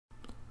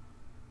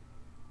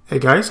Hey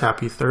guys,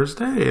 happy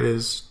Thursday. It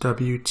is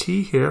WT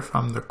here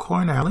from the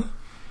Coin Alley.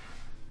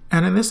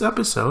 And in this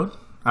episode,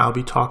 I'll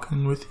be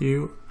talking with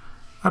you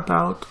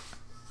about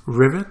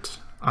Rivet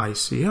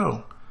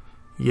ICO.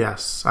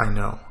 Yes, I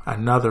know,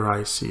 another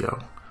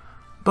ICO.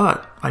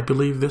 But I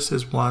believe this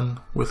is one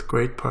with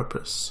great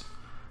purpose.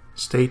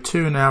 Stay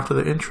tuned after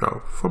the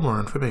intro for more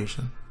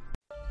information.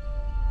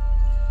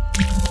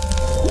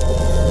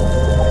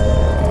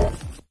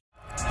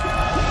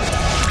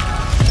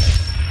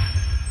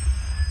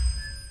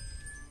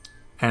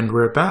 And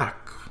we're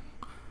back.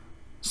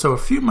 So a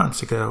few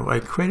months ago, I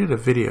created a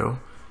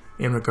video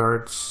in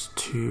regards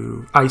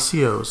to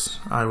ICOs.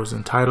 I was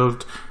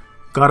entitled,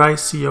 Got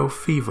ICO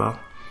Fever,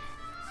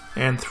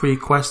 and 3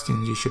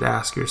 questions you should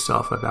ask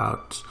yourself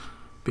about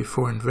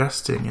before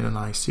investing in an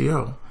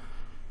ICO.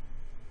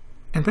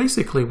 And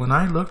basically, when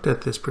I looked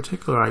at this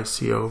particular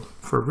ICO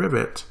for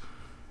Rivet,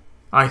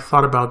 I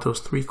thought about those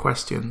 3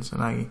 questions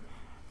and I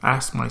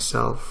asked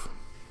myself,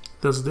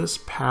 does this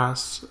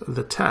pass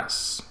the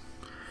test?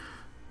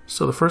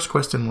 So the first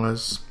question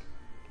was,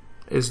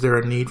 is there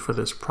a need for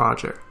this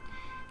project?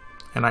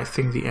 And I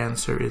think the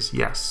answer is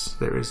yes.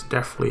 There is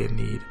definitely a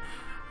need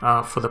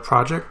for the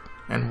project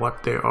and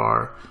what they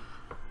are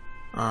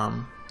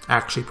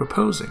actually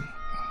proposing.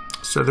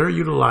 So they're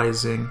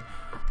utilizing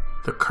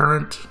the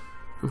current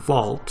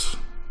vault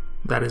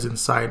that is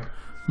inside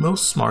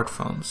most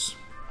smartphones.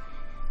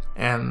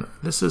 And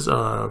this is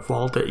a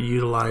vault that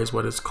utilizes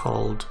what is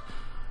called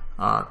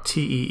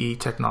TEE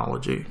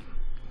technology.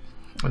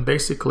 And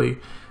basically,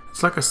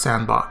 it's like a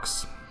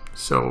sandbox.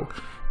 So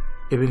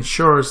it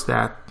ensures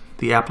that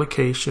the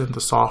application,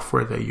 the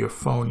software that your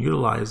phone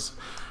utilizes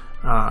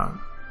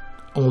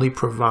only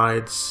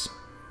provides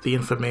the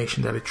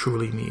information that it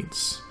truly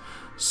needs.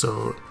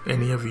 So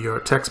any of your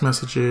text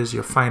messages,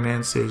 your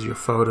finances, your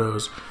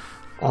photos,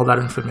 all that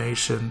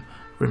information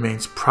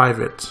remains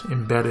private,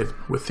 embedded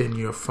within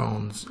your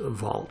phone's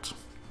vault.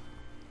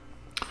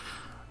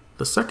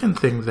 The second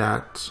thing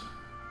that,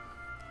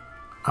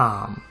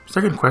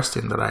 second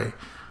question that I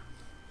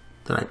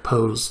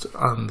posed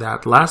on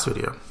that last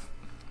video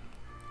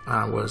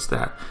was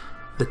that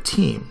the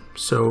team.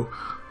 So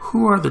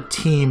who are the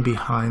team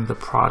behind the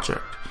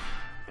project?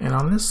 And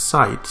on this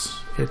site,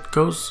 it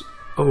goes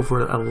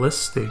over a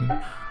listing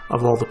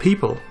of all the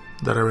people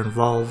that are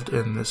involved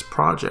in this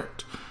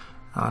project.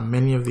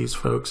 Many of these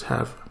folks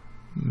have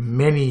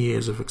many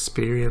years of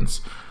experience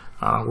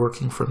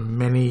working for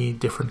many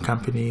different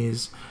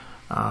companies,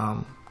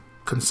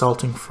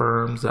 consulting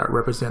firms that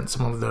represent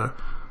some of the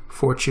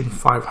Fortune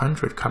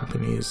 500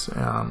 companies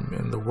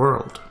in the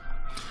world.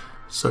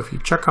 So if you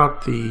check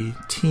out the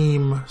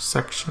team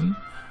section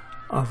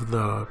of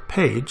the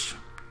page,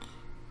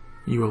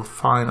 you will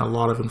find a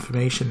lot of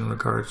information in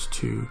regards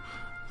to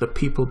the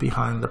people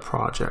behind the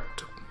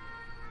project.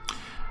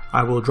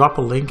 I will drop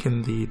a link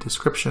in the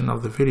description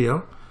of the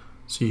video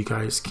so you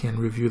guys can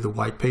review the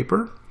white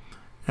paper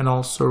and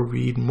also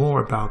read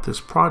more about this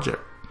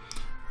project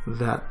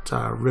that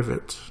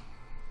Rivet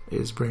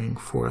is bringing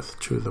forth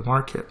to the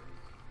market.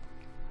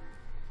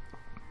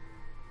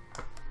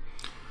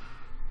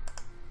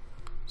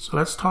 So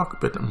let's talk a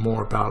bit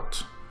more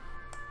about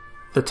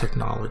the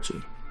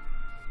technology.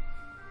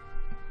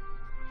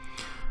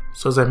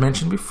 So as I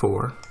mentioned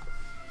before,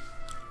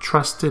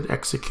 Trusted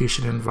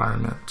Execution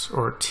Environment,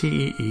 or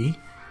TEE,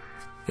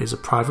 is a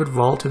private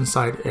vault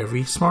inside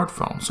every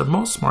smartphone. So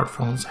most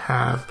smartphones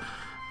have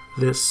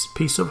this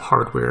piece of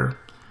hardware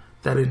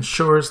that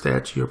ensures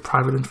that your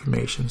private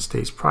information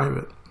stays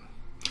private.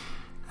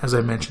 As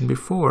I mentioned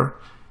before,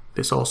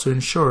 this also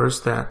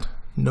ensures that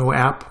no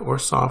app or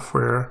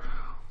software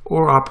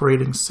or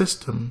operating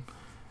system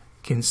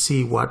can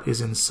see what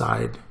is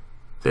inside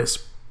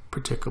this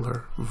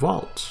particular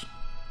vault.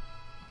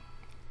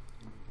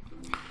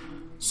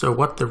 So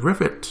what the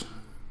Rivet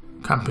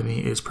company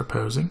is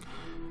proposing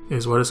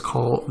is what is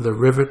called the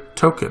Rivet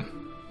Token.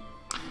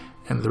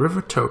 And the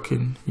Rivet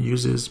Token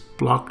uses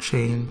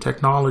blockchain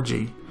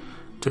technology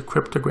to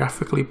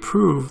cryptographically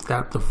prove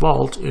that the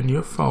vault in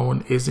your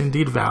phone is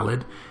indeed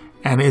valid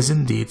and is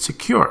indeed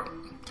secure.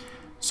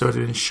 So it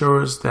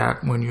ensures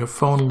that when your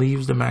phone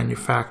leaves the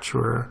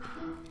manufacturer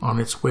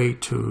on its way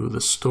to the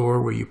store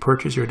where you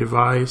purchase your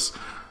device,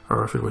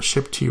 or if it was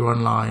shipped to you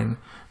online,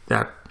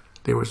 that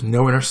there was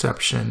no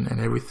interception and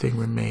everything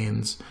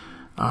remains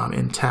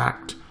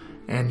intact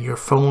and your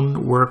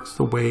phone works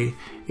the way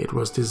it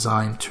was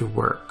designed to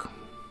work.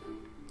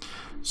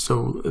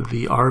 So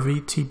the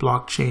RVT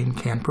blockchain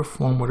can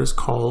perform what is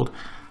called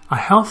a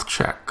health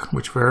check,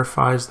 which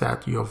verifies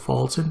that your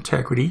vault's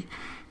integrity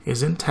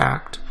is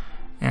intact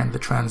and the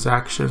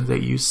transactions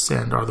that you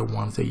send are the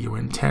ones that you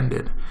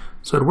intended.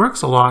 So it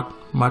works a lot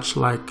much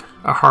like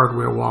a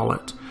hardware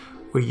wallet,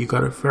 where you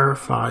got to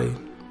verify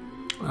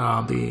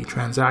the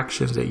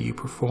transactions that you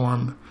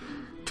perform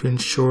to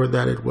ensure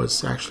that it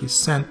was actually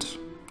sent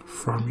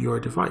from your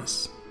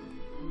device.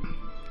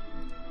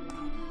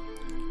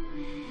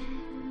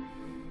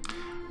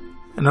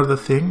 Another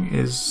thing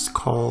is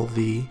called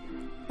the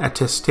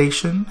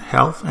attestation,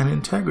 health, and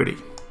integrity.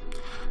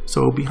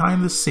 So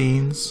behind the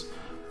scenes,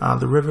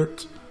 the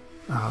Rivet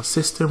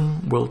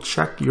system will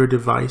check your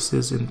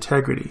device's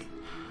integrity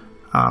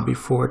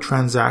before a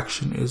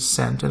transaction is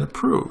sent and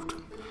approved,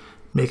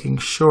 making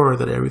sure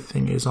that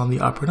everything is on the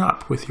up and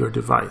up with your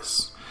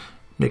device,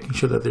 making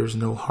sure that there's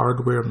no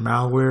hardware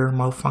malware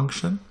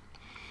malfunction,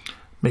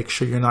 make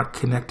sure you're not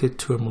connected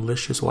to a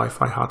malicious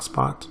Wi-Fi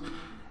hotspot.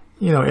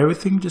 You know,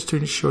 everything just to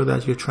ensure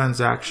that your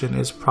transaction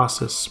is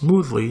processed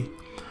smoothly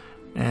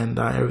and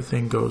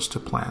everything goes to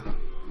plan.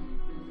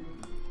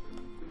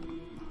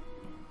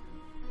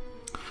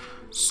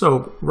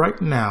 So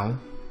right now,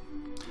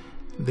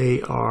 the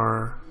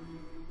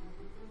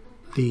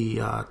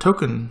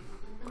token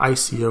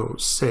ICO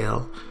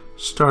sale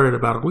started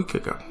about a week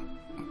ago.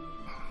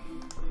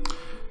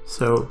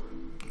 So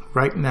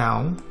right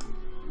now,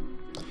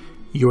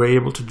 you are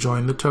able to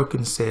join the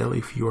token sale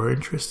if you are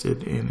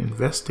interested in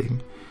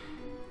investing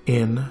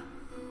in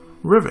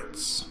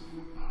Rivetz.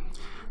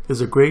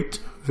 There's a great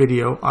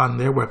video on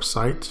their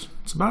website.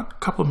 It's about a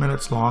couple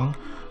minutes long.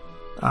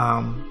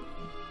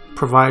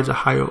 Provides a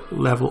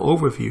high-level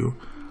overview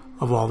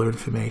of all the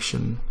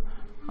information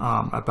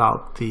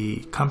about the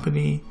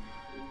company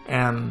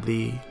and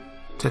the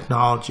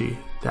technology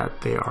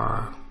that they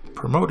are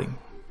promoting.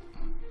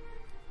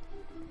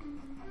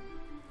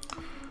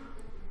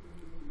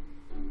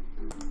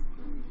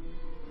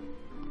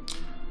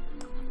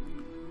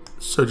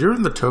 So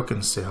during the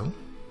token sale,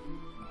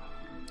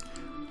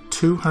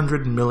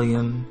 200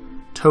 million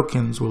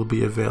tokens will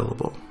be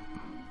available.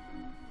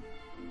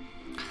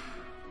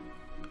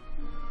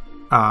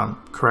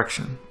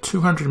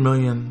 200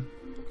 million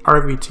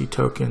RVT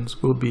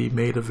tokens will be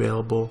made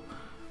available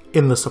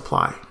in the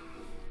supply.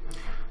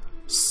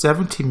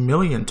 70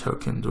 million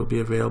tokens will be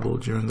available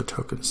during the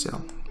token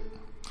sale.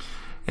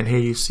 And here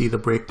you see the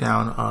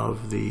breakdown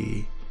of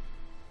the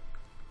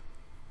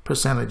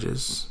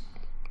percentages.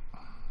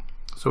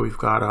 So we've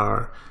got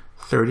our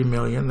 30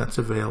 million that's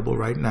available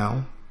right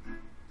now,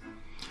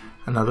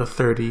 another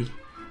 30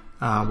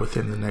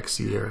 within the next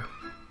year.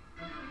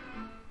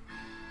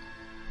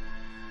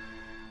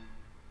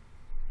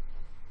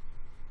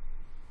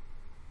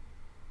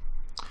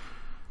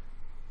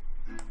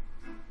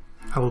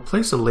 I will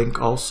place a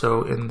link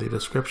also in the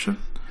description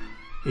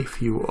if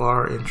you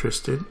are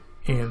interested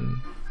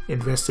in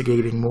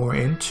investigating more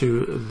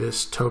into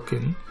this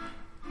token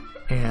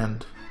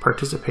and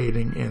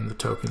participating in the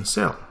token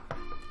sale.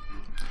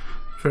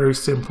 Very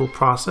simple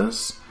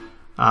process.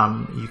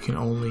 You can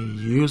only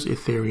use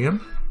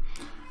Ethereum.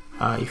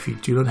 If you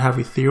do not have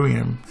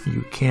Ethereum,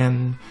 you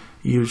can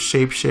use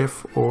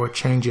Shapeshift or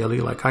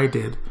ChainJelly like I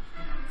did,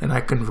 and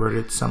I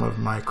converted some of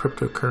my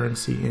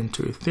cryptocurrency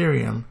into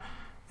Ethereum,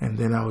 and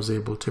then I was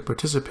able to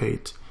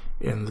participate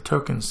in the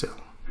token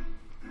sale.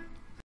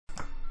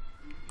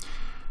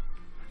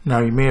 Now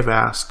you may have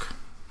asked,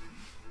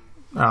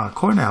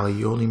 Cornally,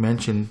 you only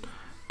mentioned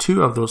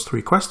 2 of those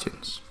 3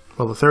 questions.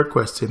 Well, the third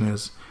question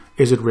is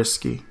it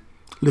risky?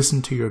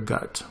 Listen to your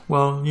gut.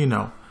 Well, you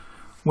know,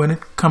 when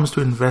it comes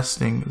to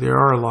investing, there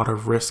are a lot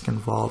of risk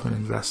involved in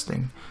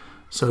investing.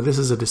 So this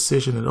is a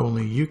decision that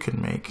only you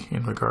can make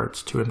in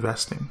regards to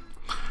investing.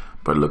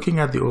 But looking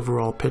at the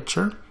overall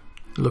picture,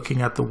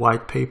 looking at the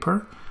white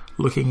paper,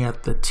 looking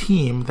at the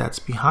team that's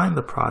behind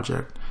the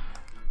project,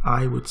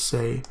 I would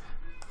say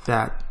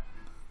that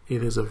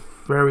it is a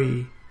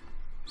very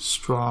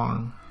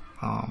strong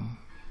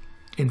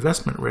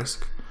investment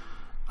risk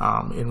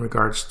in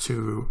regards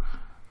to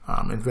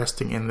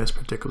investing in this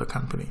particular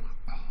company.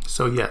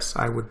 So yes,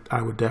 I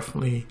would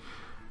definitely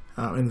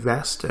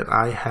invest, and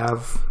I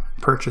have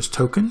purchased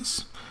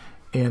tokens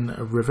in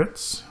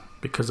Rivetz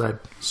because I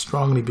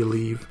strongly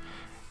believe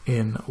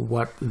in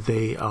what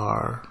they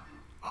are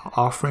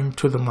offering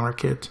to the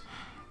market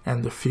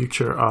and the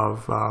future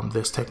of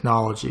this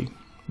technology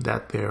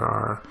that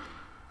they're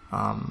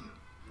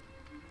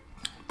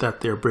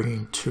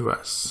bringing to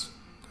us.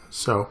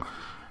 So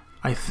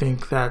I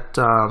think that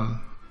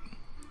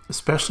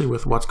especially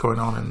with what's going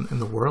on in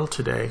the world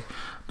today,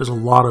 there's a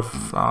lot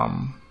of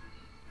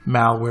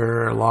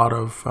malware, a lot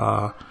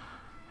of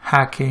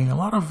hacking, a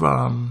lot of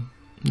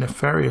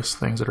nefarious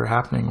things that are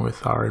happening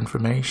with our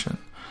information.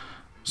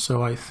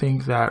 So I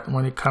think that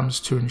when it comes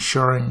to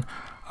ensuring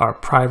our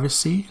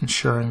privacy,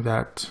 ensuring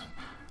that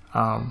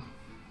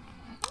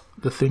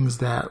the things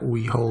that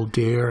we hold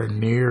dear and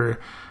near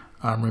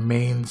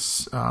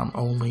remains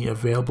only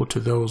available to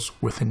those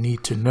with a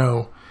need to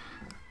know,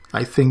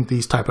 I think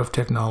these type of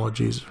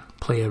technologies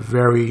play a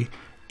very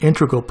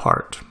integral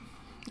part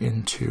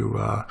into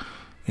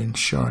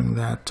ensuring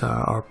that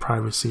our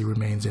privacy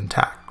remains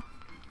intact.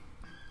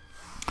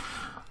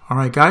 All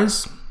right,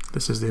 guys.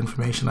 This is the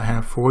information I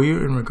have for you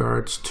in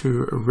regards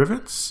to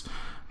Rivetz.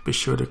 Be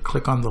sure to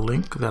click on the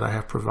link that I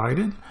have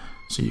provided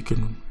so you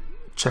can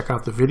check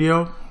out the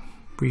video,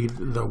 read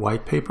the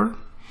white paper.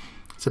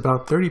 It's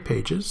about 30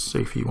 pages, so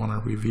if you want to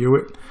review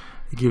it,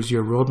 it gives you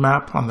a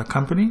roadmap on the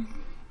company.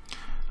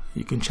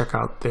 You can check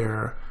out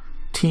their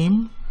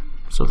team,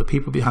 so the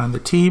people behind the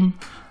team,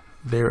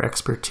 their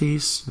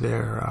expertise,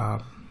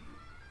 their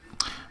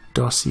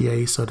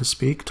dossier, so to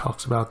speak,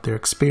 talks about their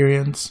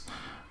experience,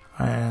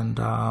 and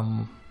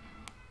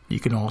you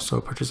can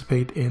also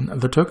participate in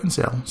the token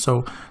sale.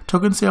 So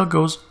token sale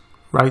goes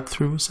right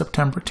through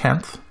September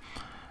 10th.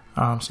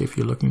 So if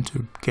you're looking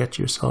to get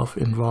yourself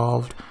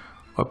involved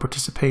or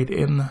participate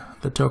in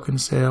the token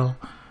sale,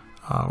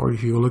 or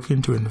if you're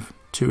looking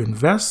to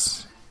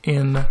invest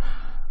in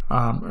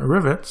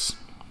Rivetz,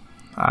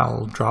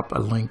 I'll drop a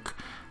link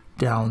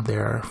down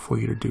there for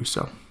you to do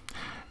so.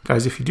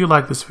 Guys, if you do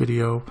like this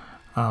video,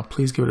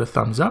 please give it a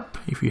thumbs up.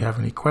 If you have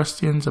any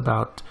questions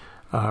about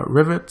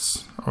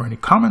Rivetz or any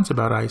comments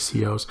about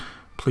ICOs,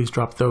 please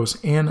drop those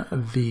in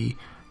the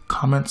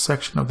comment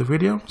section of the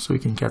video so we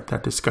can get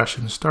that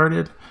discussion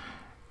started.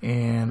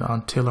 And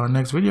until our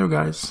next video,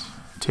 guys,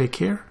 take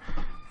care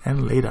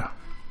and later.